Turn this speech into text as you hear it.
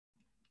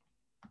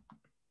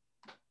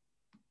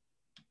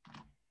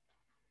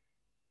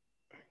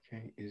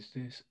Okay, is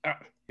this?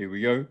 Here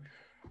we go.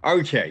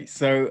 Okay,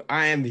 so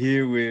I am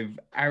here with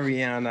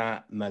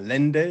Ariana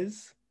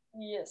Melendez.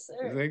 Yes, Is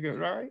sir. that good,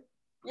 right?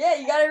 Yeah,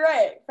 you got it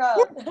right.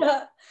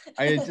 Proud.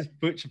 I just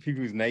butcher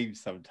people's names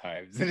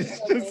sometimes, and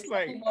it's Okay, just some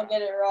like. people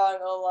get it wrong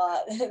a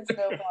lot. It's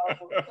no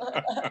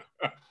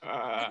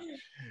problem.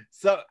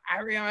 So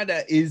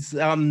Ariana is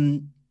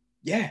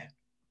yeah,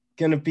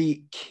 gonna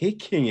be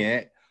kicking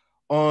it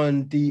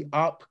on the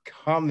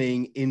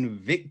upcoming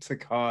Invicta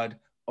card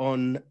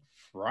on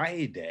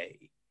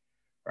Friday.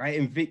 Right,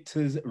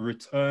 Invicta's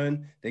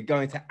return. They're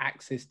going to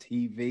AXS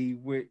TV,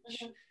 which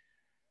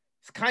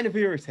is kind of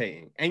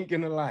irritating. Ain't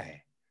gonna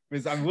lie,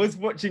 because I was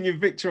watching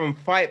Invicta on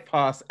Fight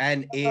Pass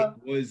and it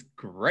was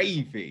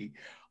gravy.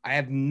 I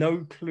have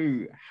no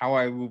clue how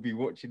I will be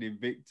watching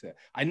Invicta.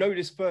 I know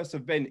this first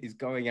event is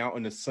going out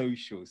on a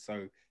social,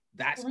 so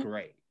that's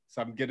great.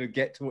 So I'm gonna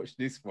get to watch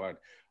this one.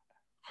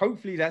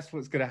 Hopefully, that's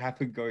what's gonna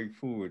happen going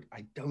forward.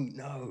 I don't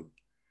know,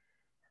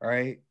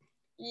 right?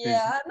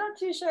 Yeah, I'm not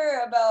too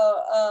sure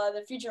about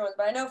the future ones,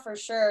 but I know for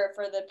sure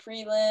for the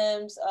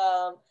prelims,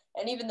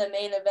 and even the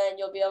main event,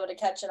 you'll be able to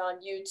catch it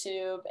on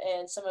YouTube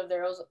and some of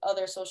their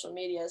other social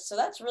medias. So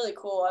that's really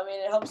cool. I mean,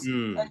 it helps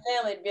my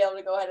family to be able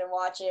to go ahead and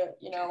watch it,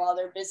 while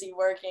they're busy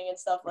working and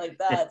stuff like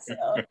that.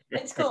 So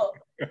it's cool.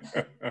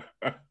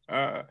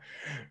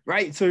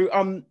 Right.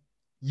 So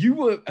you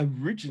were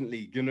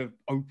originally gonna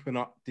open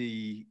up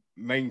the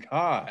main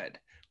card,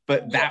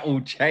 but that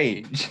will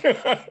change.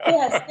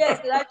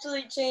 Yes, it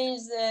actually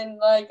changed in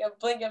like a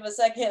blink of a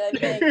second, I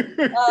think.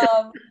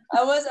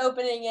 I was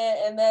opening it,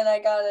 and then I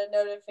got a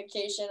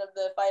notification of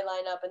the fight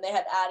lineup, and they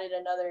had added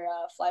another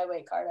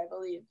flyweight card, I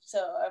believe. So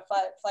a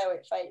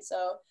flyweight fight.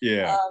 So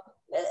yeah,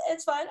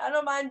 it's fine. I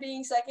don't mind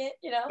being second.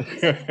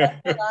 Second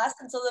best to last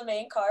until the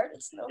main card.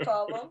 It's no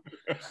problem.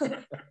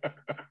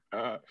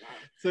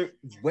 So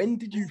when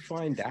did you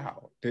find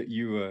out that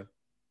you were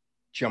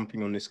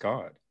jumping on this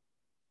card?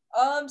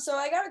 So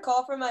I got a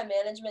call from my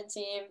management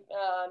team,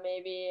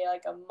 maybe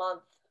like a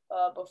month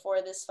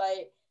before this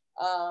fight.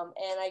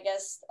 And I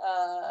guess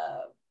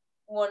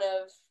one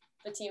of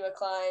Fatima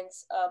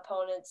Klein's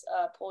opponents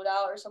pulled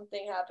out or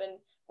something happened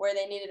where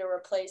they needed a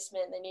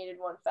replacement. They needed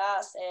one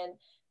fast. And,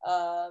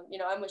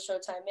 I'm with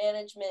Showtime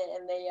Management,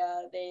 and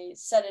they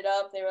set it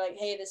up. They were like,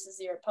 hey, this is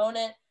your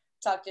opponent.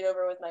 Talked it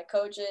over with my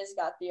coaches,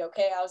 got the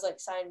okay. I was like,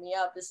 sign me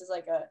up. This is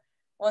like a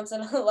once in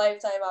a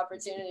lifetime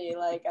opportunity.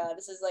 Like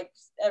this is like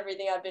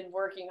everything I've been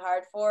working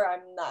hard for.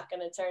 I'm not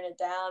gonna turn it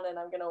down, and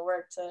I'm gonna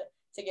work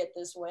to get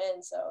this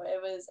win. So it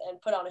was,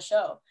 and put on a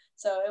show.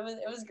 So it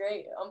was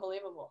great,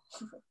 unbelievable.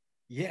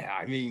 Yeah,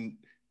 I mean,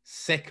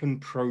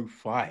 second pro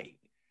fight,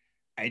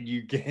 and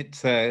you get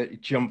to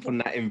jump on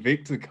that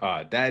Invicta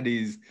card. That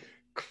is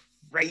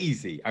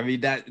crazy. I mean,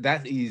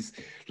 that is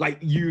like,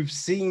 you've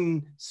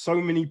seen so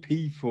many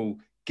people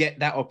get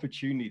that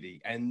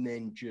opportunity and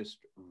then just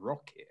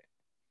rock it.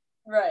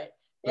 Right.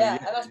 So,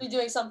 Yeah, I must be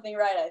doing something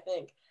right, I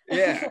think.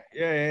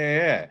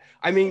 yeah.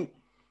 I mean,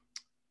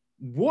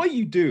 what are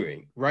you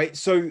doing, right?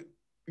 So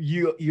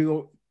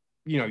you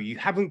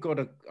haven't got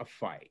a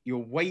fight. You're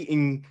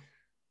waiting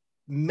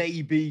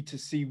maybe to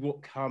see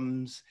what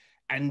comes,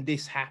 and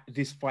this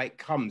fight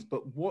comes.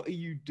 But what are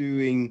you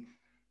doing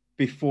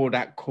before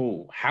that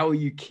call? How are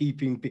you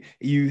keeping?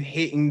 Are you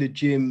hitting the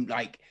gym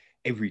like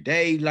every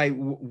day? Like,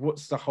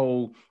 what's the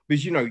whole?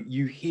 Because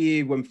you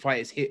hear when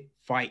fighters hit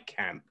fight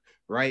camp,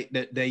 right,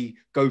 that they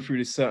go through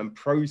this certain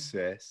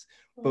process.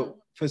 But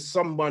for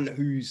someone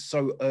who's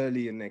so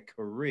early in their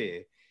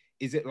career,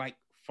 is it like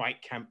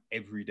fight camp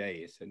every day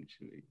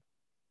essentially?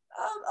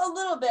 A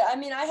little bit. I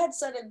mean, I had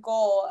set a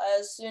goal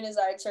as soon as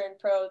I turned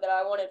pro that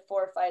I wanted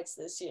 4 fights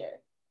this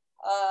year.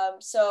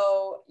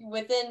 So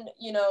within,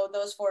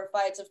 those 4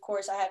 fights, of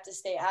course, I have to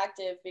stay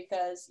active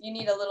because you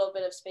need a little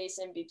bit of space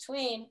in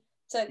between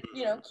to,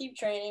 keep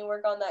training,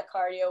 work on that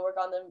cardio, work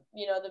on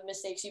the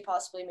mistakes you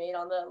possibly made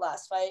on the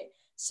last fight.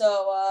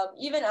 So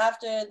even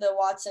after the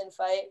Watson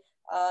fight,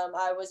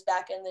 I was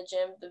back in the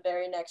gym the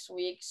very next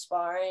week,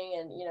 sparring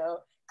and,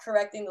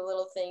 correcting the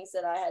little things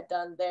that I had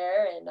done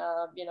there, and,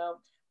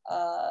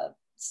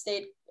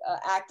 stayed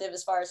active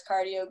as far as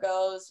cardio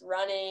goes,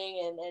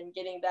 running and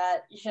getting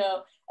that,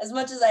 as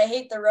much as I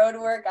hate the road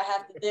work, I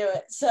have to do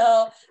it.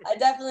 So I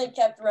definitely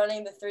kept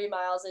running the 3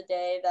 miles a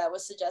day that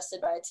was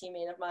suggested by a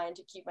teammate of mine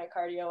to keep my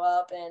cardio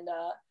up. And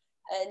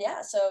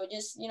yeah, so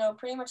just,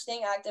 pretty much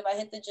staying active. I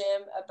hit the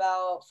gym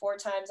about 4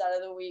 times out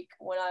of the week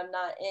when I'm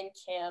not in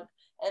camp.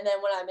 And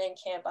then when I'm in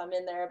camp, I'm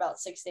in there about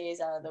 6 days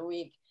out of the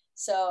week.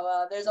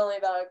 So there's only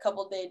about a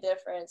couple day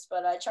difference,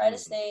 but I try to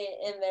stay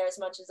in there as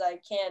much as I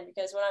can,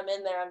 because when I'm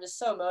in there, I'm just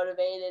so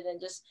motivated and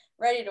just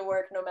ready to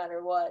work no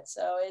matter what.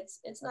 So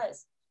it's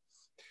nice.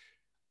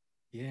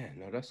 Yeah,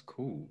 no, that's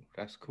cool.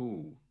 That's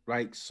cool.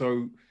 Like,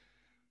 so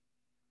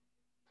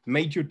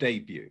made your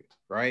debut,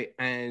 right?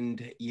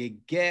 And you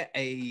get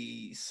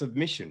a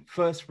submission,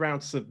 first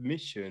round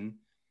submission,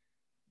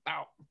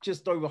 about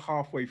just over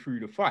halfway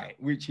through the fight,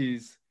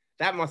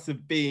 that must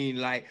have been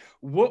like,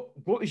 what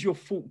is your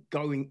thought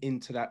going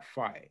into that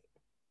fight?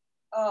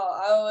 Oh,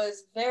 I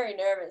was very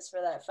nervous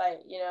for that fight.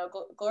 You know,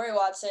 Glory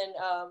Watson,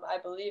 I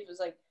believe was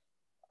like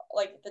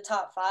the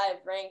top 5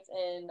 ranked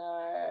in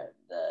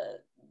the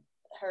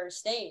her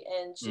state,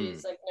 and Mm.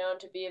 she's like known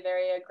to be a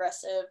very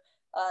aggressive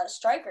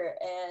striker.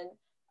 And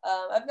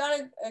I've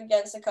gone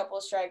against a couple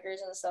of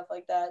strikers and stuff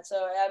like that.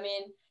 So I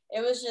mean, it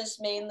was just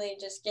mainly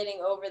just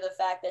getting over the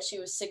fact that she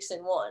was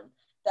 6-1,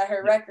 that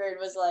her record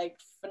was like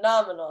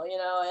phenomenal, you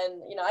know.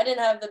 And you know, I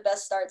didn't have the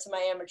best start to my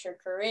amateur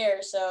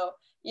career, so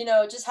you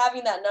know, just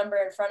having that number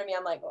in front of me,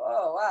 I'm like,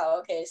 oh wow,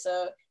 okay,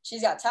 so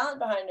she's got talent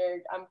behind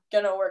her. I'm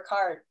gonna work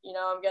hard, you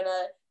know. I'm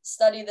gonna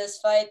study this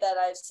fight that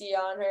I see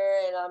on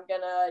her, and I'm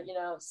gonna, you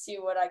know, see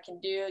what I can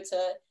do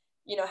to,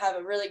 you know, have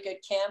a really good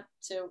camp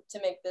to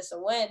make this a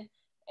win.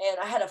 And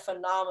I had a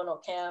phenomenal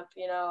camp.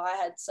 You know, I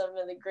had some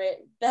of the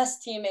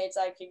best teammates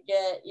I could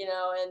get, you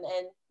know,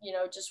 and you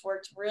know, just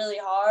worked really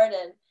hard.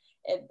 And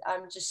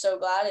I'm just so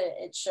glad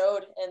it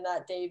showed in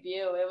that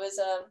debut. It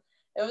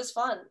was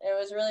fun. It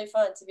was really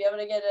fun to be able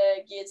to get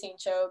a guillotine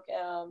choke,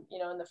 you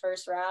know, in the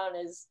first round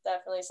is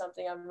definitely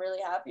something I'm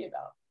really happy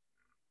about.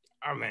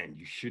 Oh man,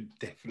 you should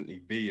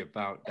definitely be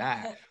about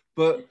that.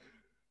 But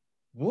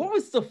what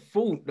was the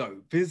fault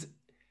though? Because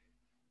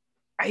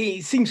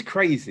it seems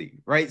crazy,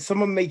 right?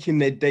 Someone making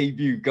their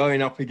debut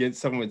going up against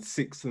someone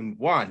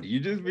 6-1. You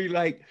just be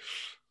like,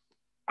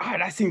 oh,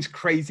 that seems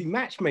crazy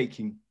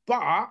matchmaking.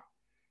 But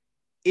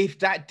if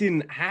that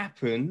didn't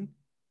happen,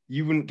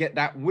 you wouldn't get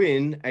that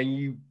win and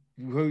you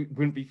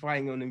wouldn't be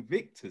fighting on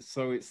Invictus.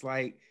 So it's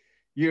like,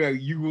 you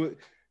know,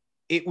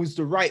 it was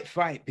the right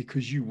fight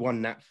because you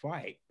won that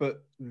fight.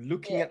 But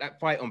looking Yeah. at that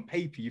fight on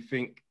paper, you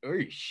think,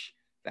 oosh,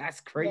 that's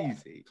Yeah.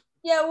 crazy.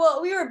 Yeah,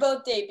 well, we were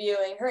both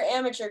debuting. Her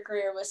amateur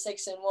career was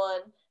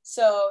 6-1,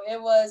 so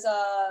it was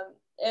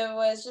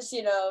just,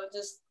 you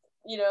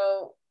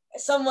know,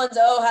 someone's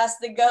O has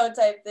to go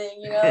type thing.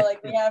 You know,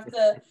 like we have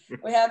to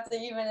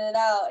even it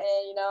out.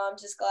 And you know, I'm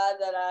just glad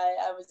that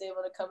I was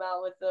able to come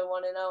out with the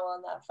 1-0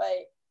 on that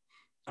fight.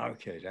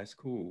 Okay, that's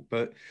cool.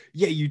 But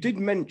yeah, you did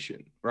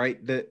mention,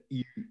 right, that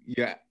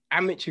your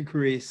amateur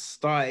career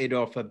started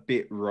off a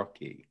bit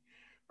rocky,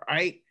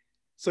 right?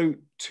 So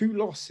 2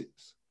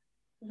 losses.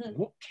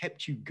 What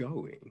kept you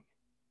going?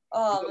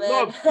 Oh A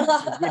lot man.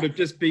 of people would have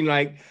just been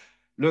like,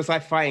 looks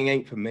like fighting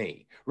ain't for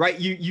me, right?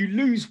 You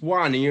lose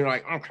one and you're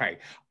like, okay,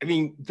 I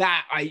mean,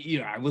 that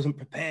I wasn't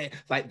prepared.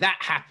 Like that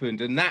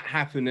happened and that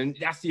happened, and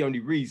that's the only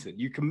reason.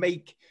 You can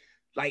make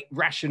like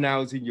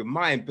rationales in your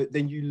mind, but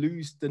then you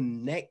lose the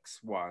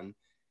next one.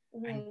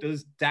 And Mhm.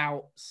 does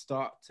doubt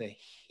start to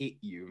hit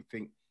you and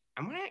think,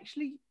 am I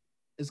actually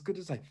as good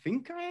as I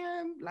think I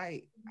am?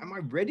 Like, am I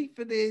ready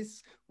for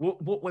this?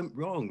 What went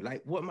wrong?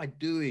 Like, what am I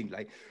doing?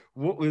 Like,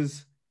 what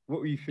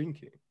were you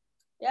thinking?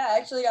 Yeah, I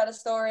actually got a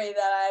story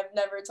that I've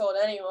never told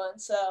anyone,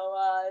 so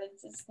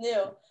it's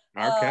new.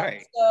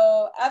 Okay.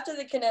 So after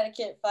the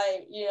Connecticut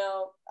fight, you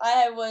know,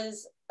 I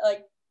was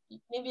like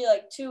maybe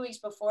like 2 weeks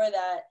before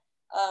that,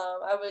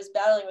 I was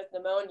battling with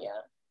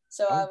pneumonia.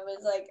 So I Oh,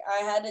 was like,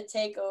 I had to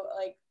take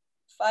like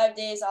 5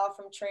 days off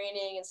from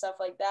training and stuff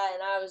like that,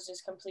 and I was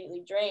just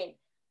completely drained.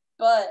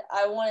 But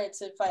I wanted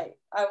to fight.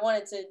 I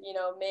wanted to, you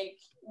know, make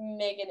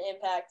an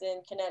impact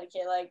in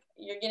Connecticut. Like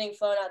you're getting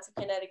flown out to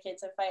Connecticut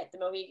to fight at the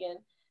Mohegan,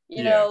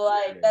 you yeah, know,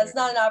 like yeah, that's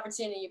not an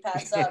opportunity you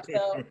pass up.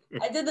 So yeah.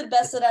 I did the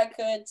best that I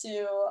could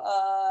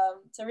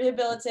to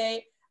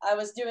rehabilitate. I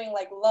was doing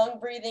like lung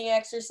breathing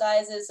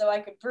exercises so I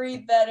could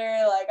breathe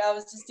better. Like I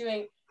was just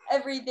doing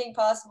everything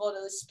possible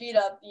to speed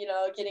up, you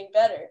know, getting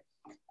better.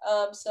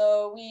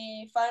 So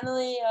we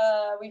finally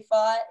we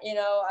fought. You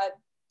know,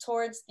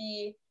 towards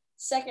the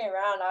second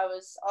round, I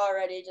was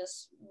already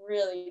just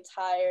really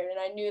tired, and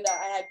I knew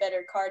that I had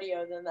better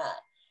cardio than that,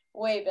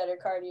 way better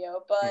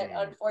cardio. But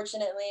Mm.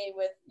 unfortunately,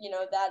 with you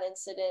know that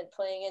incident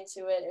playing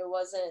into it, it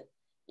wasn't,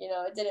 you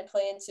know, it didn't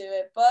play into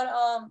it. But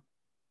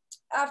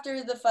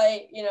after the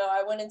fight, you know,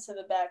 I went into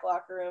the back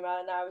locker room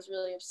and I was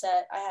really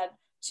upset. I had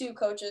 2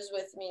 coaches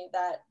with me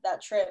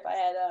that trip. I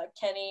had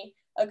Kenny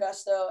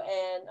Augusto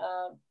and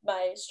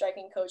my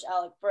striking coach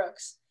Alec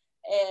Brooks.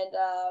 And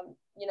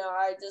you know,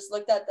 I just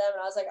looked at them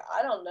and I was like,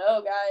 I don't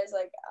know, guys.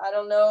 Like, I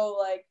don't know,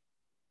 like,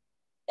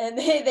 and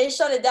they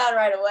shut it down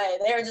right away.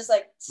 They were just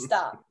like,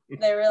 stop.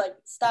 They were like,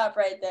 stop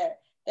right there.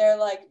 They're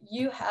like,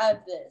 you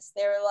have this.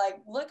 They were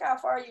like, look how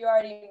far you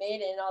already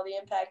made it and all the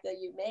impact that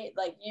you made.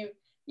 Like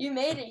you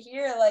made it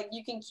here. Like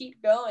you can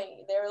keep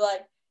going. They were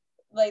like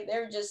they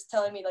were just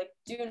telling me like,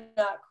 do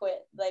not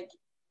quit. Like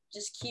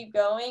just keep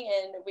going,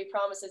 and we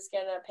promise it's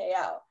gonna pay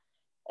out.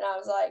 And I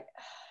was like,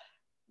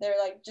 they're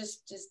like,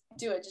 just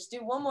do it. Just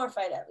do one more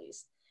fight at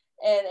least,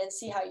 and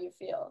see how you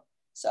feel.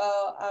 So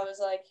I was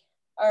like,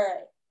 all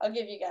right, I'll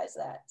give you guys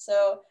that.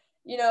 So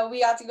you know, we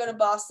got to go to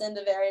Boston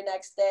the very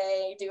next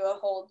day, do a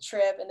whole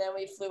trip, and then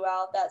we flew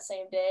out that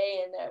same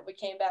day, and we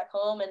came back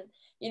home. And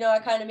you know, I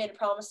kind of made a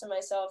promise to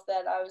myself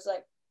that I was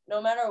like,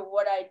 no matter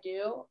what I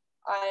do,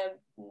 I am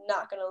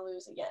not going to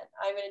lose again.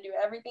 I'm going to do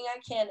everything I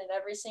can in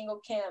every single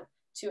camp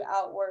to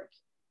outwork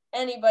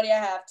anybody I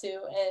have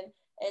to,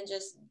 and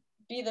just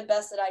be the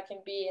best that I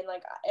can be. And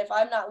like, if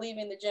I'm not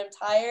leaving the gym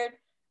tired,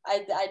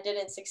 I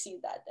didn't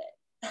succeed that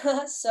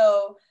day.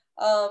 So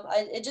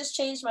it just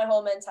changed my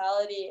whole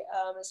mentality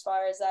as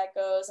far as that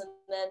goes. And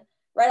then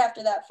right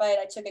after that fight,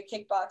 I took a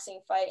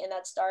kickboxing fight, and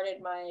that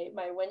started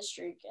my win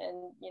streak.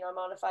 And I'm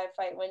on a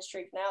 5-fight win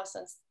streak now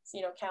since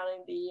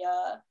counting the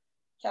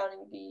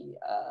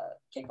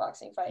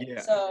kickboxing fight.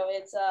 Yeah. So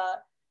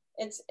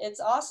it's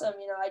awesome.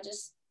 I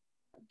just,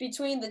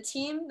 between the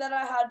team that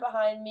I had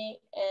behind me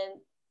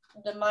and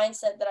the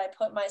mindset that I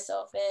put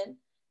myself in,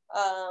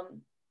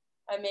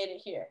 I made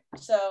it here.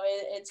 So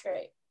it's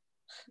great.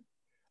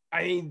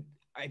 I mean,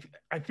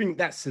 I think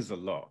that says a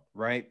lot,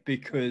 right?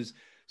 Because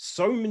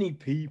so many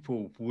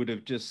people would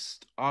have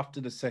just,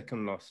 after the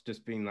second loss,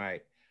 just been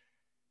like,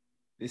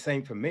 this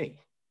ain't for me,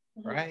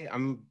 right?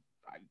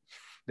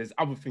 There's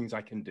other things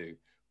I can do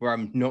where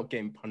I'm not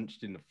getting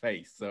punched in the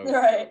face. So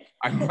right.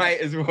 I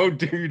might as well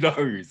do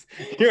those.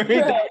 You know what I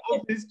mean? Right.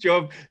 This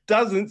job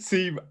doesn't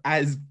seem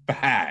as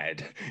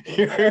bad.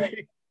 You know?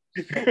 Right.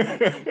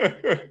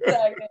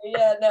 Exactly.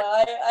 Yeah, no,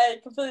 I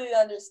completely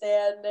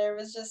understand. There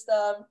was just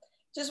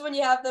when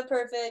you have the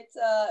perfect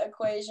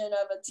equation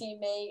of a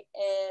teammate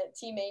and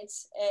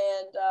teammates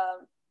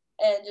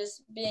and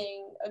just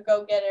being a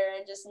go-getter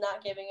and just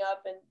not giving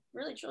up and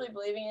really truly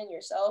believing in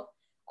yourself.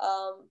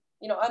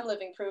 I'm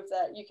living proof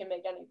that you can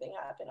make anything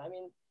happen. I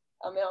mean,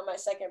 I'm on my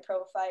second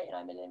pro fight and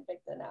I'm in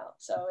Invicta now,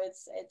 so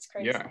it's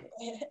crazy.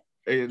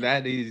 Yeah,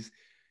 that is,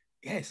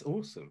 yeah, it's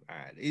awesome,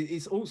 man.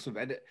 It's awesome,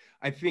 and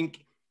I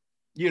think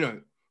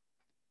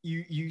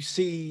you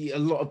see a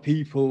lot of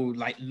people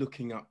like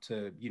looking up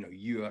to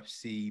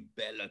UFC,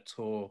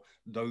 Bellator,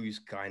 those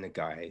kind of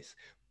guys,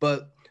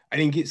 but I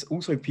think it's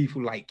also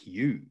people like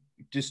you,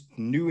 just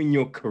new in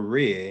your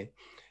career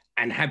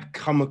and have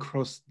come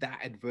across that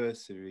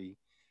adversity,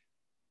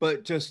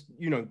 but just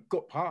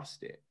got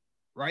past it,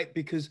 right?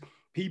 Because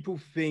people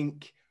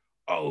think,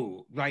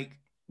 oh, like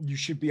you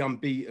should be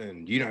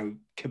unbeaten,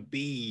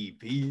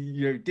 Khabib,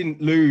 he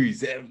didn't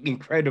lose,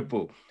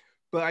 incredible.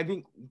 But I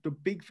think the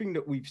big thing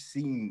that we've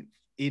seen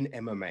in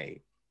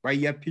MMA, right?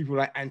 You have people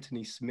like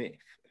Anthony Smith,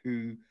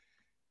 who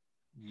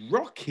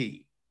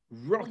rocky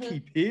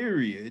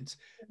periods,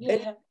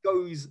 then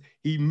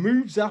he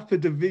moves up a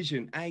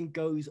division and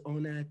goes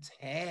on a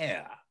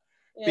tear.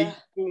 Beat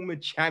former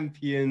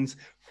champions,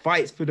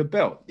 fights for the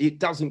belt. It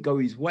doesn't go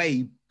his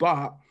way,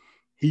 but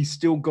he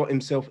still got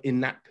himself in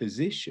that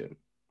position.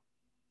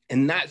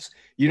 And that's,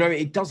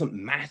 it doesn't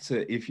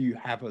matter if you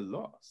have a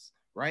loss,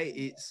 right?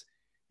 It's,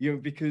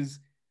 because,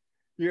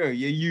 you're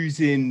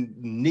using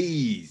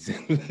knees,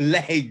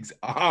 legs,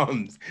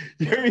 arms,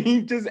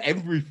 just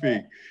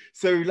everything.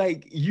 So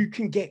like you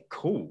can get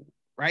cool,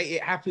 right?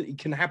 It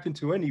can happen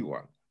to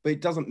anyone, but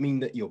it doesn't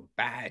mean that you're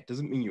bad.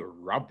 Doesn't mean you're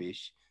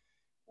rubbish.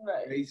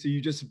 Right. So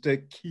you just have to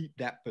keep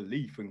that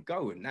belief and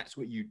go. And that's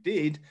what you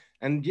did.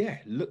 And yeah,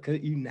 look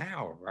at you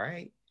now,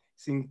 right?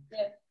 It's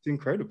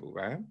incredible,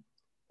 man.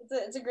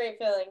 It's a great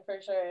feeling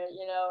for sure,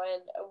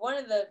 and one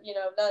of the,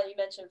 now that you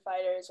mentioned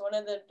fighters, one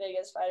of the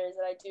biggest fighters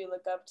that I do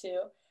look up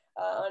to,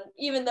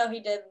 even though he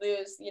did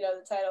lose, the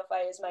title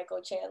fight, is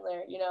Michael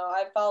Chandler.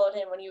 I followed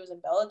him when he was in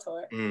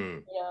Bellator,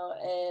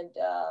 and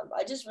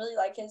I just really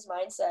like his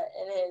mindset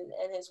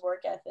and his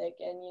work ethic,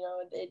 and,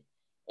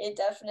 it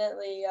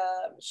definitely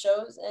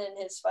shows in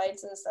his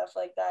fights and stuff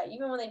like that.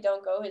 Even when they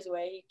don't go his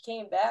way, he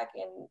came back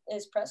in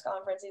his press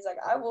conference. He's like,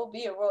 I will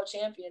be a world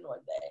champion one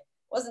day.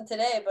 Wasn't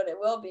today, but it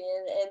will be.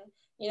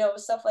 And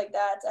stuff like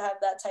that, to have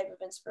that type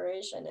of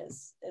inspiration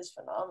is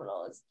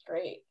phenomenal. It's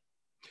great.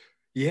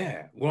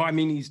 Yeah. Well, I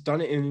mean, he's done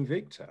it in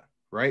Invicta,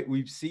 right?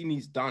 We've seen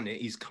he's done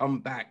it. He's come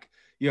back,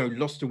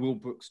 lost to Will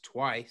Brooks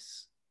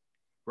twice,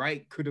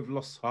 right? Could have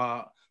lost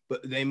heart,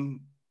 but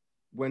then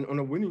went on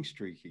a winning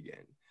streak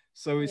again.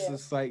 So it's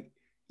just like,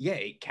 yeah,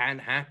 it can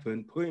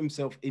happen. Put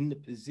himself in the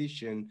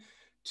position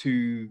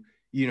to,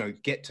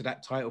 get to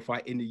that title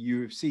fight in the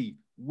UFC,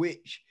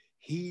 which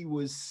he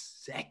was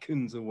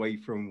seconds away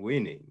from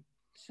winning.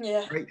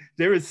 Yeah. Right?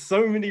 There are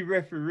so many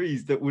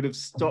referees that would have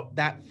stopped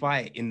that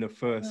fight in the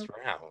first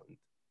round.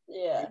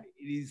 Yeah.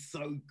 It is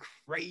so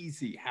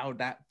crazy how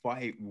that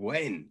fight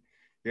went.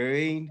 You know what I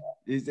mean?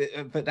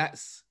 But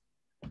that's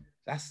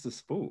the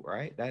sport,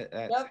 right?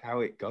 That's how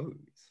it goes.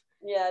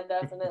 Yeah,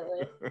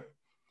 definitely.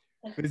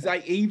 But it's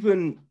like,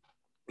 even,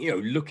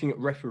 looking at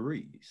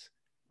referees,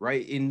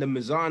 right? In the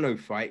Mazzano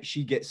fight,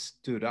 she gets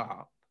stood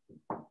up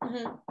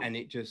and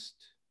it just...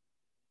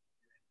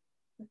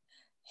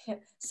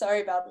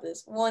 Sorry about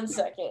this. 1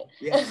 second.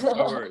 Yeah, no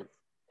worries.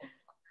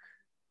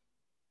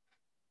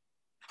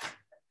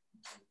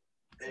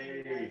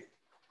 Hey,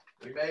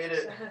 we made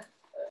it.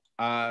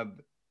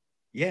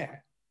 Yeah,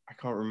 I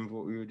can't remember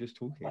what we were just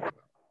talking about.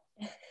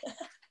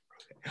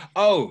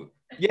 Oh,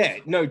 yeah,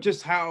 no,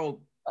 just how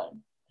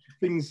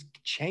things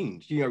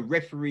change.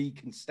 Referee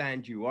can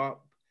stand you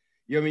up.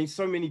 I mean,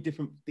 so many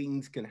different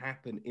things can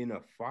happen in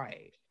a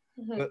fight.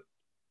 But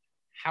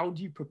how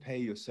do you prepare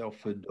yourself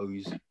for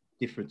those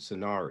different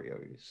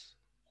scenarios?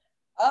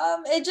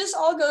 It just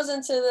all goes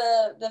into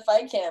the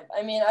fight camp.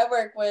 I mean, I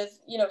work with,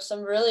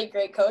 some really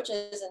great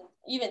coaches and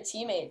even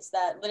teammates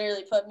that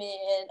literally put me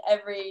in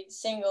every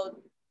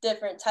single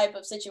different type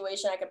of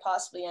situation I could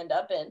possibly end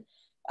up in.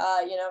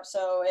 You know,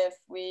 so if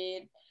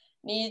we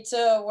need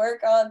to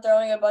work on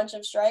throwing a bunch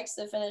of strikes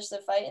to finish the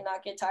fight and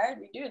not get tired,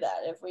 we do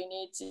that. If we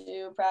need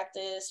to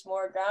practice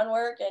more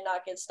groundwork and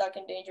not get stuck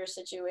in dangerous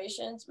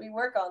situations, we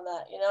work on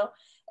that. You know,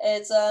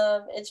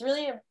 it's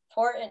really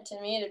important to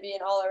me to be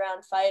an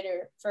all-around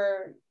fighter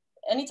for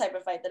any type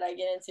of fight that I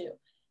get into.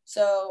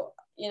 So,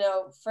 you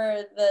know,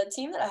 for the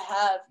team that I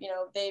have, you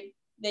know,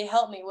 they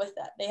help me with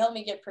that. They help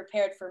me get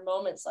prepared for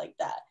moments like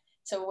that,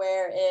 to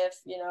where if,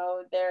 you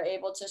know, they're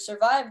able to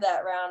survive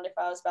that round, if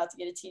I was about to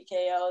get a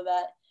TKO,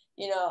 that,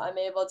 you know, I'm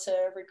able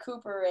to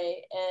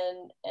recuperate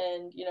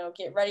and, you know,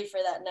 get ready for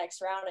that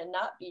next round and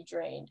not be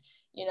drained.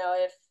 You know,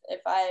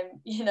 if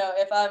I'm, you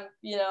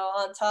know,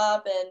 on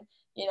top and,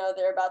 you know,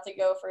 they're about to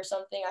go for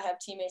something, I have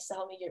teammates to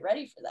help me get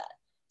ready for that.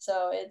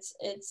 So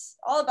it's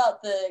all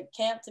about the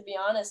camp, to be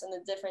honest, and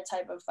the different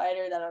type of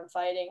fighter that I'm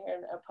fighting, or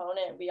an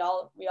opponent. We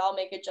all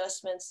make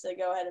adjustments to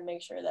go ahead and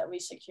make sure that we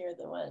secure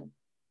the win.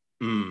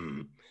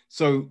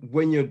 So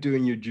when you're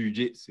doing your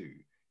jiu-jitsu,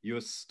 you're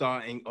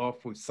starting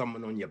off with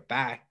someone on your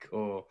back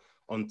or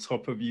on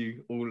top of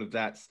you, all of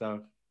that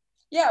stuff?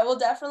 Yeah, well,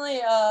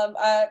 definitely.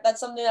 That's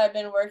something that I've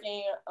been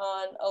working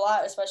on a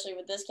lot, especially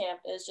with this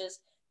camp, is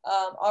just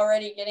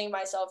already getting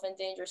myself in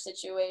dangerous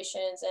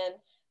situations, and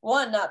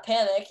one, not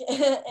panic,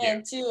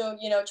 and two,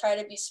 you know, try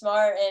to be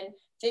smart and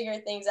figure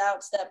things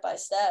out step by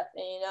step.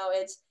 And, you know,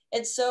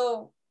 it's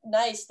so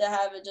nice to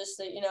have it just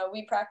that, you know,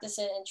 we practice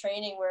it in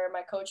training where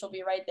my coach will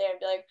be right there and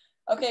be like,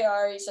 okay,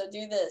 Ari, so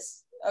do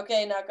this.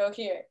 Okay, now go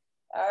here.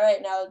 All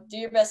right, now do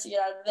your best to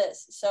get out of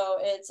this. So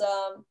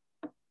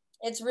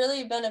it's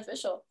really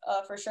beneficial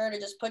for sure to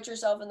just put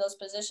yourself in those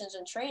positions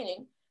in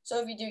training. So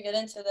if you do get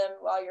into them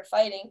while you're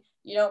fighting,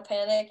 you don't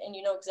panic and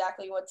you know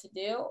exactly what to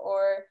do,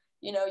 or,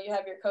 you know, you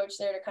have your coach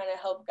there to kind of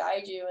help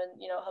guide you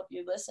and, you know, help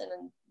you listen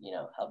and, you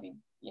know, help you,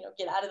 you know,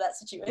 get out of that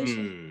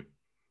situation.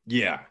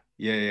 Yeah.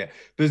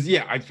 Because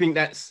I think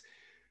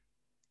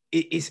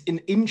it's an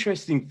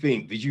interesting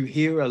thing, because you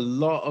hear a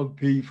lot of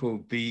people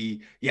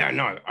be,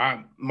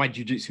 my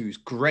jiu-jitsu is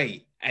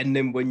great. And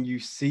then when you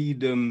see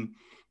them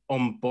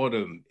on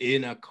bottom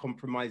in a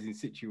compromising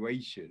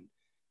situation,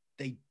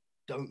 they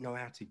don't know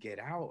how to get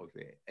out of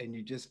it. And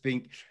you just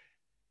think,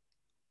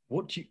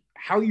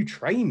 how are you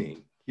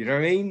training? You know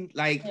what I mean?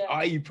 Like,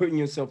 are you putting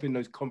yourself in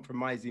those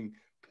compromising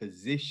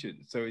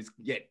positions? So it's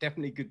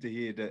definitely good to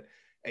hear that,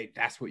 hey,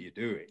 that's what you're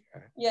doing.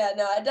 Yeah,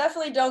 no, I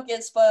definitely don't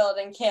get spoiled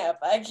in camp.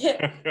 I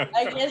get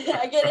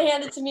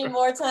handed to me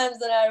more times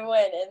than I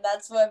win, and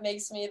that's what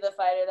makes me the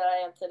fighter that I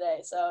am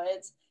today. So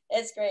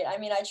it's great. I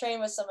mean, I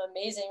train with some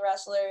amazing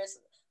wrestlers,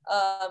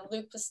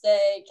 Luke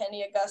Pastay,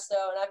 Kenny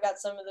Augusto, and I've got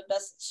some of the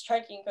best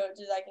striking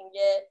coaches I can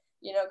get.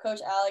 You know, Coach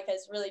Alec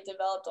has really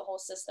developed a whole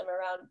system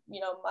around, you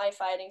know, my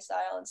fighting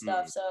style and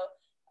stuff. So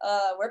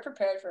we're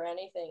prepared for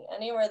anything.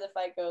 Anywhere the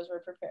fight goes, we're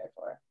prepared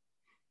for it.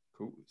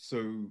 Cool.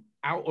 So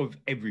out of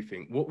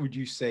everything, what would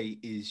you say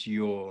is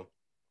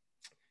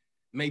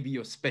maybe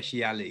your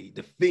speciality,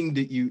 the thing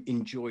that you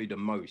enjoy the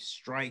most?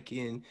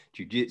 Striking,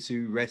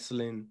 jiu-jitsu,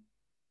 wrestling?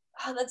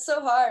 Oh, that's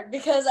so hard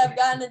because I've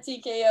gotten a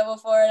TKO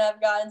before and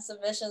I've gotten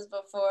submissions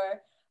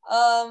before.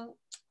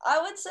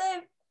 I would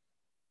say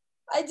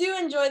I do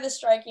enjoy the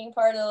striking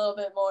part a little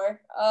bit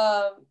more,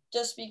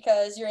 just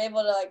because you're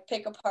able to like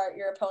pick apart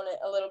your opponent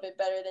a little bit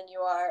better than you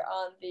are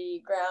on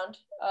the ground.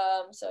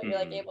 So you're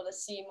like able to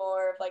see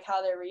more of like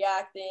how they're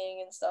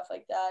reacting and stuff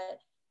like that.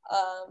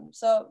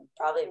 So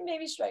probably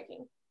maybe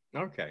striking.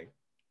 Okay.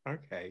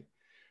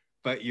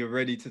 But you're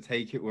ready to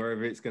take it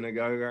wherever it's going to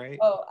go, right?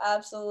 Oh,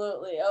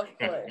 absolutely. Of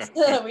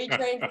course. We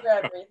train for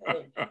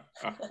everything.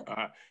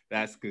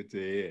 That's good to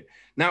hear.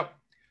 Now,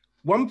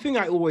 one thing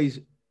I always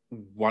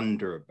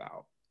wonder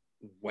about,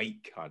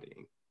 weight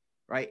cutting,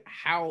 right?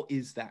 How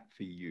is that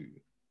for you?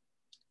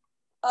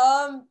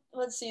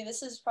 Let's see.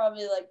 This is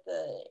probably like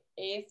the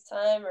 8th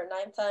time or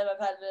 9th time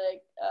I've had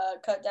to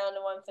cut down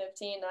to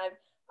 115.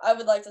 I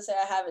would like to say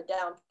I have it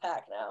down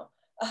pack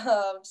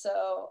now.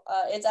 So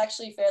it's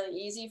actually fairly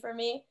easy for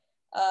me.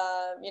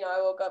 You know, I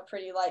woke up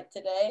pretty light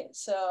today,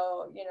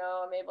 so, you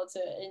know, I'm able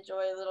to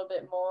enjoy a little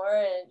bit more.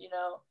 And, you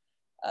know,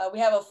 we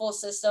have a full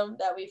system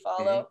that we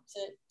follow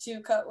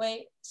to cut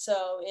weight.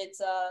 So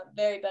it's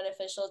very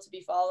beneficial to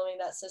be following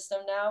that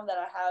system now that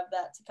I have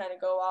that to kind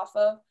of go off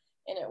of.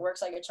 And it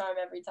works like a charm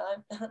every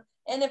time.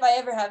 And if I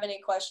ever have any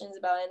questions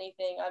about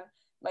anything,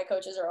 my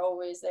coaches are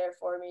always there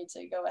for me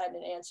to go ahead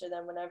and answer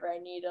them whenever I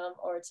need them,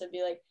 or to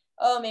be like,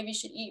 oh, maybe you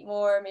should eat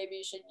more. Maybe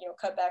you should, you know,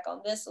 cut back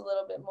on this a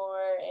little bit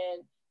more.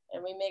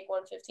 And we make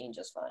 115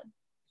 just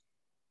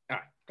fine.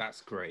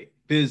 That's great.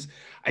 Because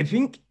I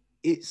think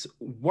it's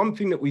one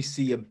thing that we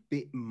see a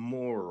bit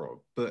more of,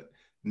 but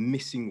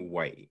missing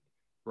weight,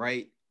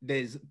 right?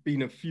 There's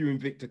been a few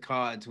Invicta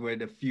cards where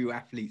the few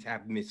athletes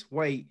have missed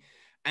weight.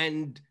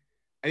 And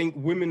I think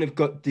women have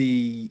got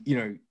the, you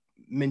know,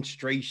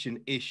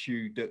 menstruation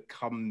issue that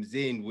comes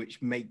in,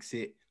 which makes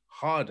it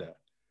harder,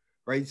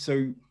 right?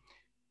 So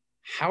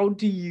how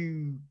do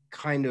you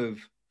kind of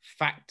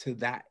factor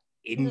that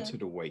into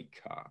the weight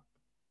cut?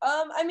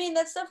 I mean,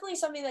 that's definitely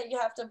something that you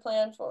have to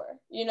plan for.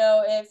 You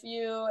know, if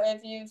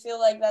you feel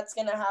like that's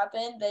gonna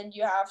happen, then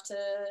you have to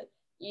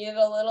eat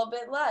a little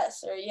bit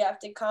less, or you have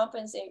to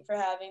compensate for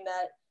having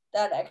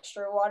that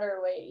extra water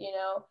weight. You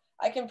know,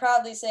 I can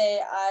proudly say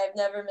I've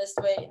never missed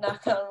weight,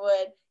 knock on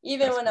wood.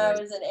 Even That's when I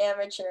great. was an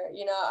amateur,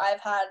 you know, I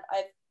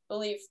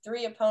believe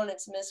 3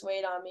 opponents miss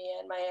weight on me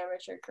in my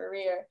amateur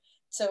career.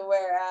 So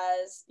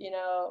whereas, you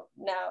know,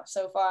 now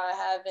so far I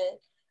haven't.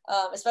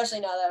 Especially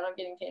now that I'm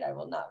getting paid, I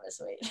will not miss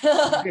weight.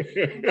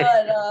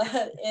 But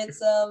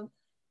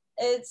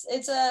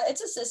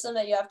it's a system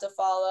that you have to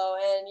follow,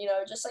 and you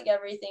know, just like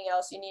everything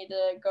else, you need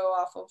to go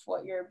off of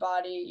what your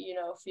body, you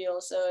know,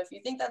 feels. So if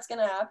you think that's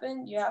gonna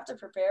happen, you have to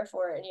prepare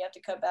for it, and you have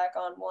to cut back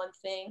on one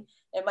thing.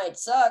 It might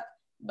suck,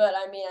 but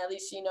I mean, at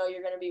least you know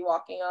you're gonna be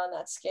walking on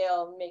that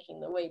scale, making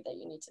the weight that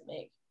you need to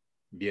make.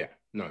 Yeah,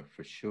 no,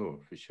 for sure,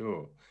 for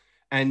sure.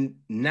 And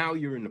now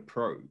you're in the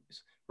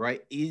pros,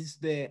 right? Is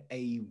there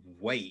a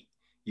weight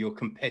your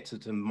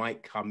competitor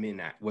might come in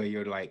at where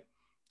you're like,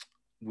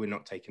 we're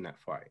not taking that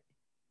fight?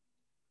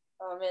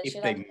 Oh man, If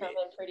she'd they have to come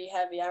in pretty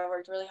heavy. I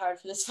worked really hard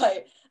for this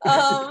fight.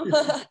 So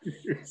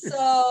miss.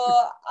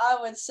 I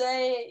would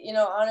say, you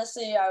know,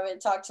 honestly, I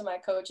would talk to my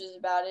coaches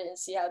about it and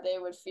see how they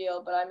would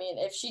feel. But I mean,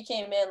 if she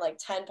came in like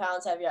 10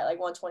 pounds heavier at like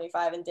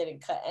 125 and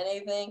didn't cut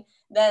anything,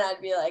 then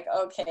I'd be like,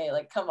 okay,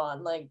 like come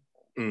on, like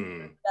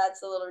Mm,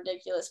 that's a little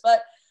ridiculous.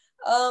 But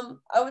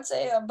I would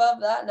say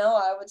above that, no,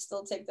 I would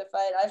still take the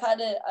fight. I've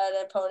had an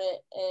opponent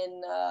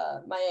in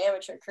my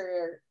amateur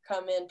career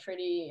come in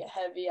pretty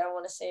heavy. I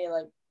want to say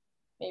like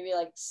maybe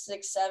like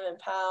 6, 7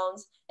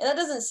 pounds. And that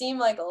doesn't seem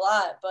like a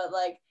lot, but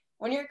like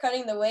when you're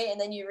cutting the weight and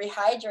then you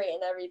rehydrate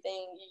and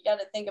everything, you got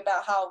to think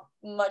about how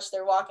much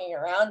they're walking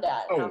around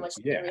at and how oh, much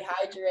they yeah.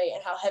 rehydrate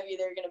and how heavy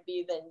they're going to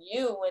be than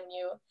you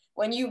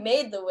when you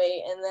made the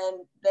weight, and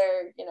then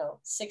they're, you know,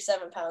 6,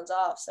 7 pounds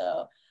off.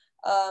 So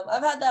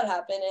I've had that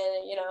happen,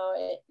 and you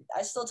know,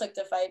 I still took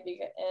the fight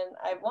and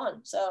I won.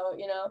 So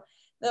you know,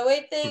 the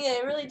weight thing,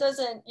 it really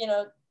doesn't, you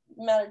know,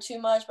 matter too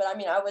much. But I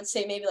mean, I would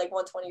say maybe like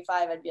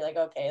 125. I'd be like,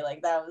 okay,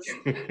 like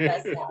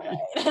that's not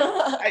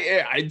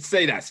right. I'd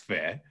say that's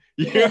fair.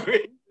 You Yeah, know,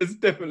 it's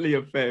definitely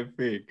a fair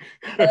thing.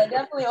 but I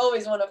definitely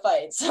always want to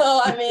fight.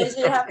 So I mean,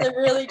 you have to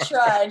really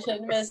try to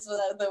miss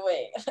the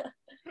weight.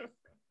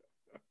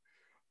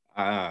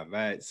 Ah,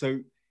 man. So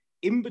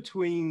in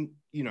between,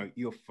 you know,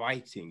 you're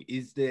fighting,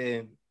 is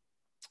there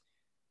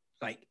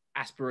like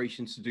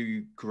aspirations to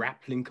do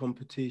grappling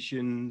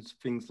competitions,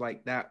 things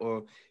like that,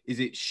 or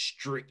is it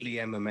strictly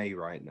MMA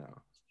right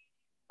now?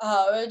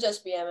 Oh, it would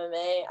just be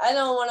MMA. I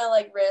don't want to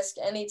like risk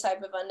any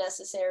type of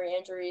unnecessary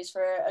injuries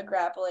for a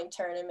grappling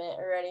tournament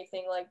or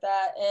anything like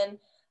that. And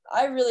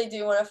I really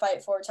do want to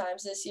fight 4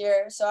 times this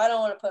year, so I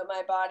don't want to put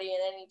my body in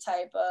any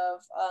type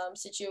of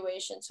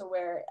situation to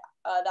where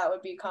that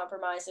would be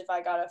compromised if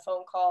I got a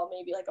phone call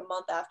maybe like a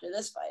month after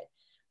this fight.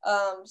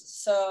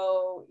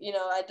 So you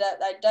know, I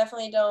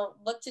definitely don't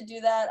look to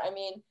do that. I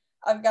mean,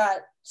 I've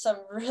got some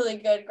really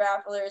good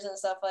grapplers and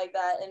stuff like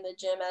that in the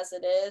gym as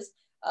it is.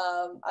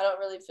 I don't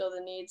really feel the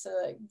need to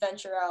like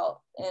venture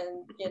out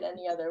and get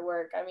any other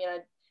work. I mean, I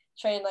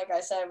train, like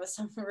I said, with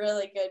some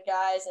really good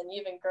guys and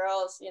even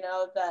girls, you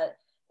know, that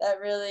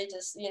really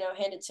just, you know,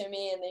 hand it to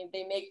me, and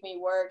they make me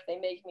work, they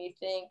make me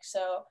think.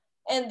 So,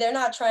 and they're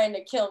not trying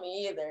to kill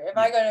me either. If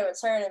Yeah. I go to a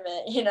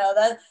tournament, you know,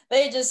 that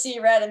they just see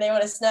red and they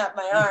want to snap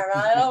my arm.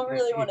 I don't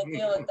really want to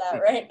deal with that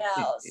right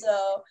now.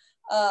 So,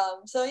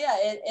 so yeah,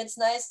 it's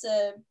nice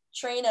to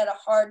train at a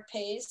hard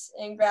pace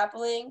in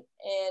grappling,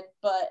 and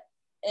but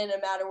in a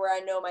matter where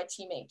I know my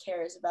teammate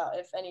cares about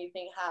if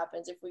anything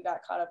happens, if we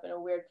got caught up in a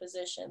weird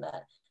position,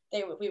 that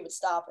we would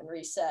stop and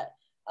reset.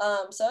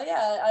 So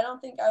yeah, I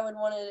don't think I would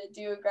want to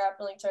do a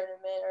grappling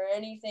tournament or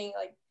anything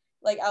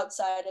like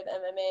outside of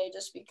MMA,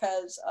 just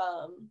because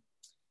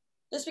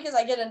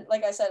I get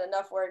like I said,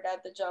 enough work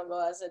at the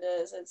jungle as it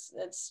is.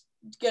 It's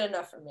good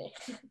enough for me.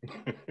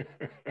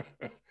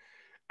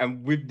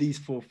 And with these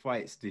 4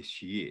 fights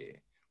this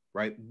year,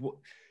 right? What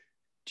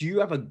do you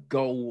have a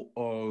goal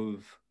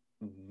of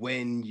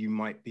when you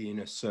might be in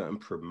a certain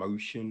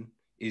promotion?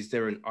 Is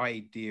there an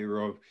idea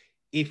of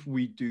if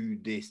we do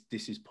this,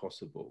 this is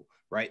possible,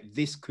 right?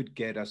 This could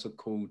get us a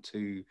call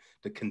to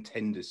the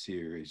Contender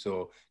Series,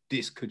 or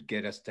this could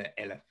get us to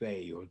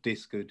LFA, or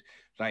this could,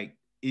 like,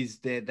 is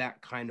there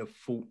that kind of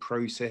thought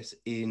process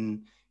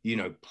in, you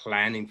know,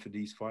 planning for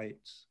these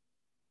fights?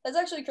 That's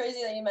actually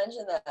crazy that you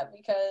mentioned that,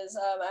 because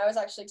I was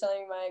actually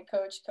telling my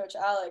coach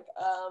Alec,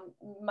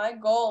 my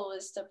goal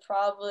is to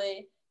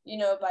probably, you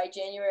know, by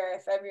January or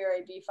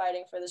February be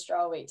fighting for the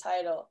strawweight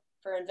title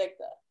for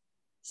Invicta.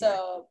 Nice.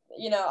 So,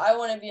 you know, I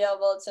want to be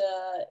able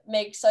to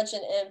make such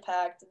an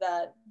impact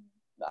that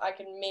I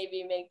can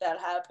maybe make that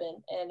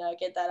happen and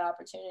get that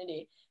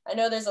opportunity. I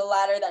know there's a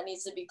ladder that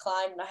needs to be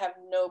climbed, and I have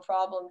no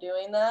problem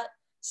doing that.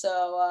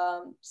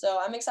 So, so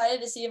I'm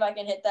excited to see if I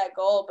can hit that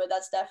goal, but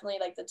that's definitely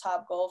like the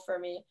top goal for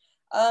me.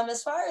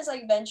 As far as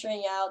like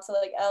venturing out to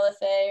like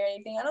LFA or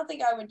anything, I don't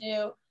think I would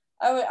do.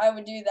 I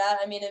would do that.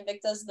 I mean,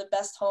 Invicta is the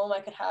best home I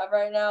could have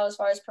right now as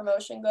far as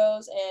promotion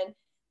goes, and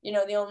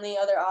the only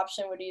other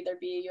option would either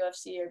be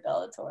UFC or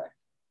Bellator.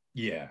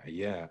 Yeah,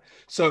 yeah.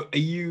 So are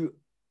you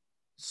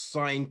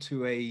signed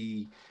to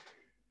a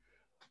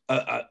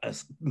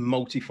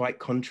multi-fight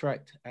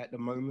contract at the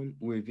moment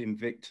with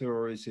Invicta,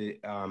 or is it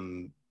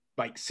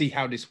like see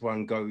how this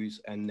one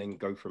goes and then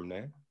go from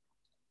there?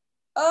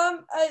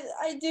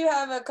 I do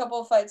have a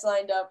couple fights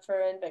lined up for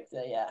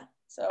Invicta, yeah.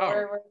 So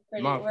Oh,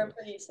 we're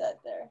pretty set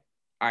there.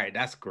 All right,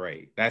 that's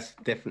great. That's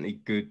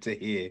definitely good to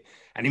hear.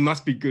 And it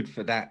must be good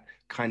for that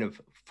kind of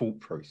thought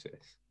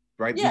process,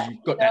 right? Yeah, Because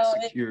you've got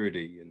that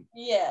security and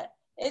yeah.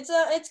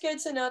 It's good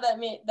to know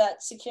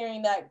that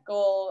securing that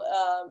goal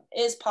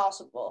is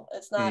possible.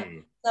 It's not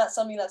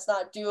something that's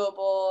not doable,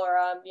 or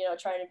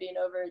trying to be an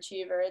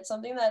overachiever. It's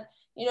something that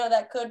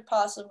that could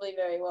possibly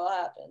very well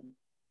happen.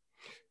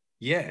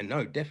 yeah,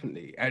 no,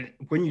 definitely. And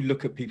when you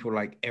look at people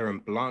like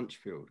Aaron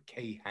Blanchfield,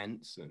 Kay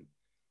Hansen,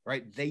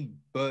 right? They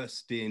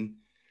burst in,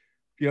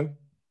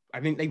 I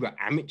think they were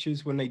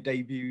amateurs when they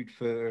debuted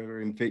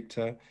for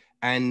Invicta,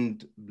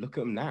 and look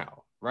at them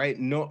now, right?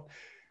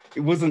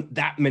 It wasn't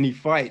that many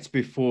fights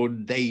before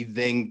they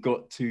then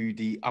got to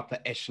the upper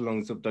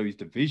echelons of those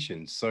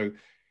divisions. So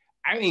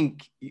I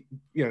think,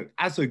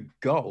 as a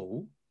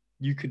goal,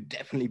 you could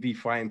definitely be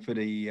fighting for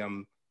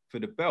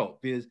the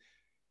belt, because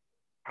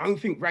I don't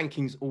think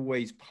rankings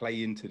always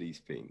play into these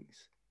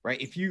things,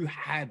 right? If you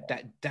had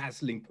that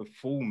dazzling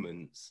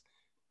performance,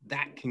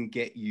 that can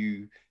get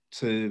you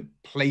to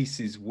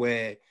places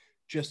where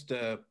just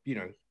a,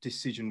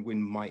 decision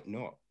win might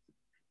not.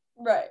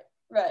 Right.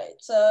 Right.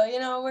 So,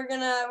 we're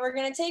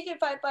gonna take it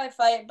fight by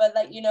fight, but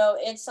that,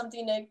 it's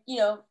something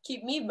to,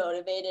 keep me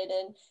motivated,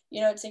 and,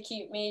 to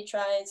keep me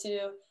trying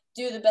to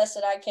do the best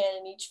that I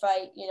can in each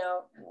fight,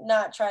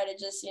 not try to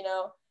just,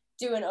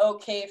 do an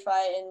okay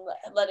fight and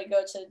let it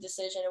go to the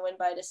decision and win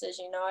by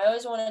decision. I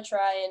always want to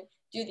try and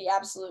do the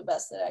absolute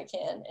best that I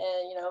can,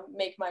 and,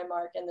 make my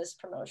mark in this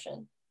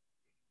promotion.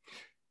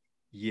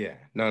 Yeah,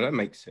 no, that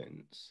makes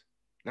sense.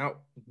 Now,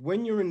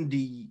 when you're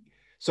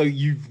so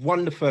you've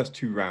won the first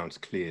 2 rounds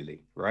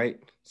clearly, right?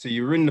 So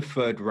you're in the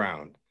third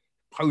round.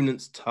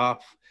 Opponent's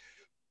tough,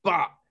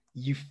 but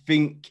you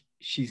think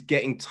she's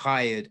getting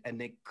tired and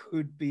there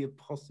could be a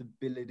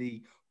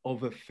possibility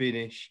of a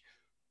finish,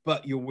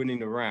 but you're winning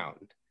the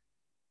round,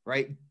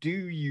 right? Do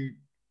you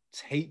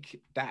take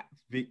that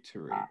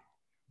victory,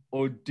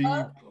 or do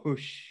you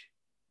push?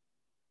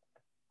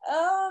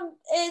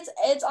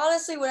 It's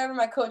honestly whatever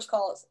my coach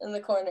calls in the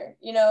corner.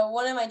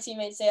 One of my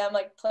teammates say I'm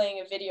like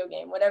playing a video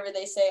game. Whatever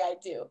they say, I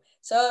do.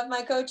 So if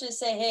my coaches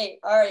say, "Hey,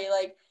 Ari,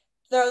 like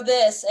throw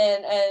this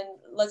and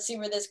let's see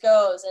where this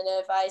goes," and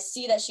if I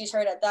see that she's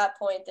hurt at that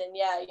point, then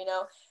yeah,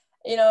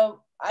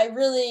 I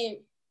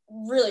really,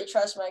 really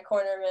trust my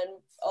cornerman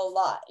a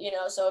lot.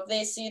 So if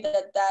they see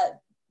that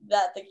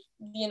the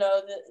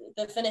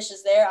the finish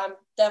is there, I'm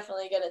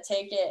definitely gonna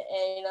take it,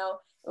 and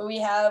we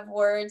have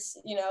words,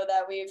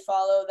 that we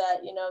follow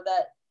that,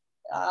 that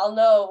I'll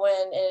know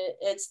when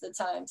it's the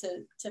time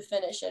to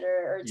finish it,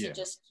 or to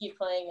just keep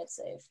playing it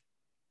safe.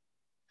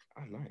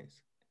 Oh,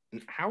 nice.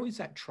 And how is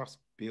that trust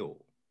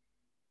built?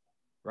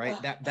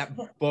 Right? That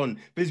bond.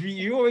 Because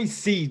you always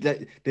see that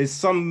there's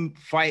some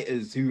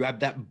fighters who have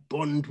that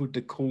bond with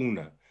the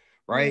corner,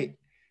 right? Mm.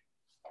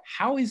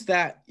 How is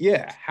that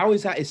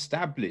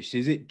established?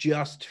 Is it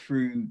just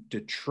through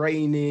the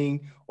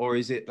training, or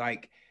is it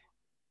like,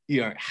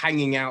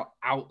 hanging out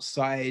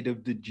outside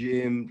of the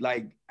gym?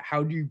 Like,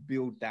 how do you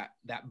build that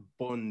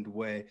bond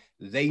where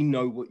they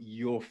know what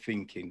you're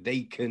thinking?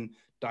 They can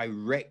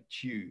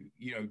direct you,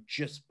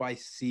 just by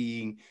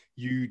seeing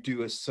you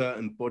do a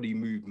certain body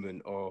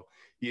movement, or,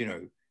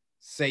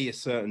 say a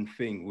certain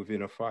thing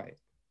within a fight.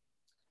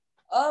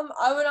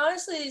 I would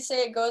honestly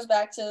say it goes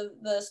back to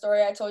the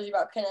story I told you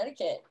about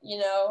Connecticut.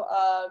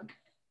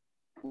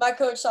 My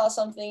coach saw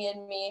something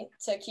in me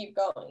to keep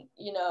going,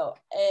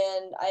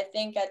 and I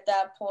think at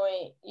that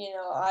point,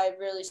 I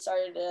really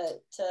started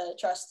to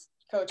trust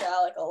Coach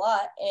Alec a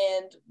lot.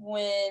 And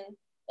when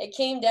it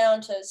came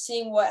down to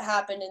seeing what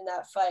happened in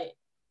that fight,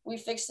 we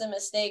fixed the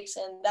mistakes,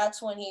 and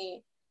that's when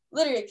he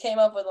literally came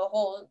up with a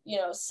whole,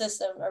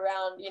 system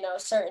around,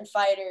 certain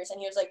fighters. And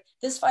he was like,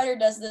 this fighter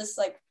does this,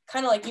 like,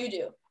 kind of like you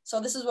do. So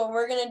this is what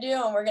we're going to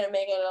do, and we're going to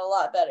make it a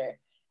lot better.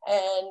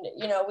 And,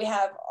 we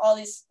have all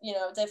these,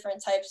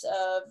 different types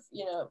of,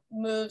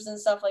 moves and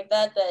stuff like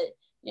that,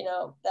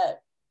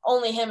 that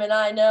only him and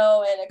I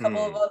know, and a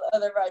couple of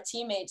other of our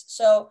teammates.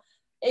 So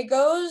it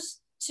goes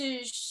to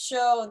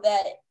show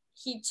that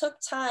he took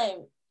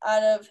time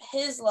out of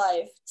his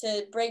life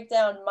to break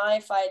down my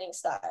fighting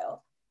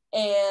style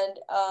and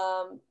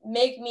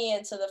make me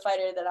into the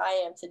fighter that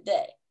I am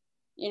today.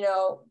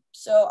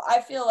 So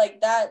I feel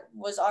like that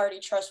was already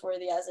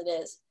trustworthy as it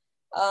is.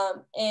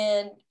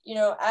 And,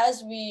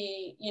 as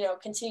we,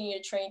 continue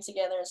to train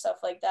together and stuff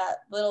like that,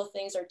 little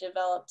things are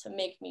developed to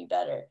make me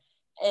better.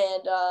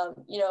 And,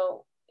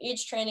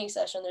 each training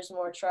session, there's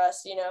more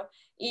trust,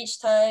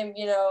 each time,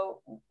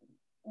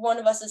 one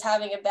of us is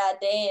having a bad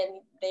day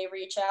and they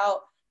reach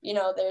out,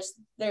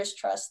 there's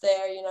trust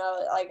there,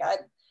 like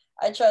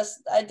I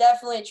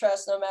definitely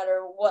trust no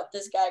matter what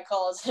this guy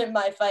calls in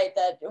my fight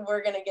that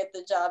we're going to get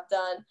the job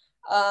done.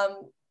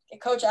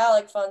 Coach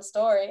Alec, fun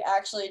story,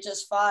 actually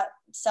just fought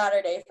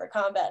Saturday for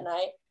combat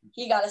night.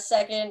 He got a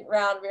second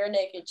round rear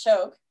naked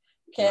choke.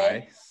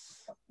 Okay.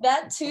 Nice.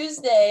 That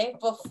Tuesday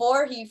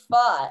before he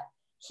fought,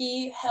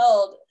 he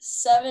held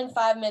 7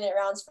 5-minute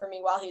rounds for me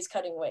while he's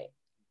cutting weight.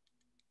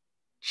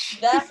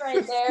 That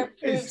right there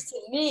proves to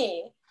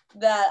me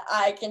that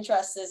I can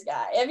trust this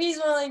guy. If he's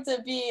willing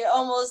to be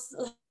almost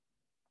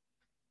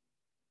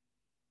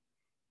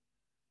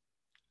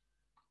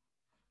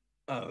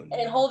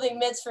and holding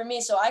mitts for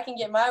me so I can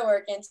get my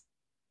work in.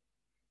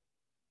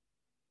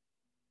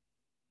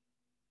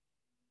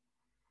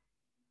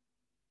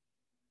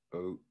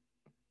 Oh.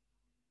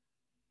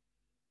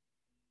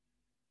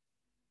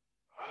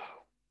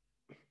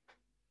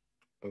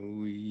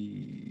 Oh,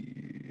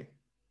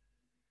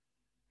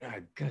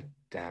 God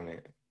damn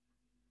it.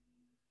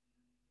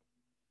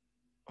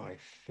 I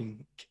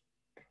think.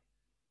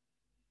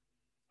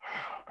 I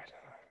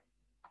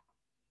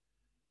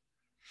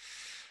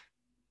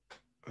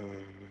don't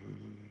know.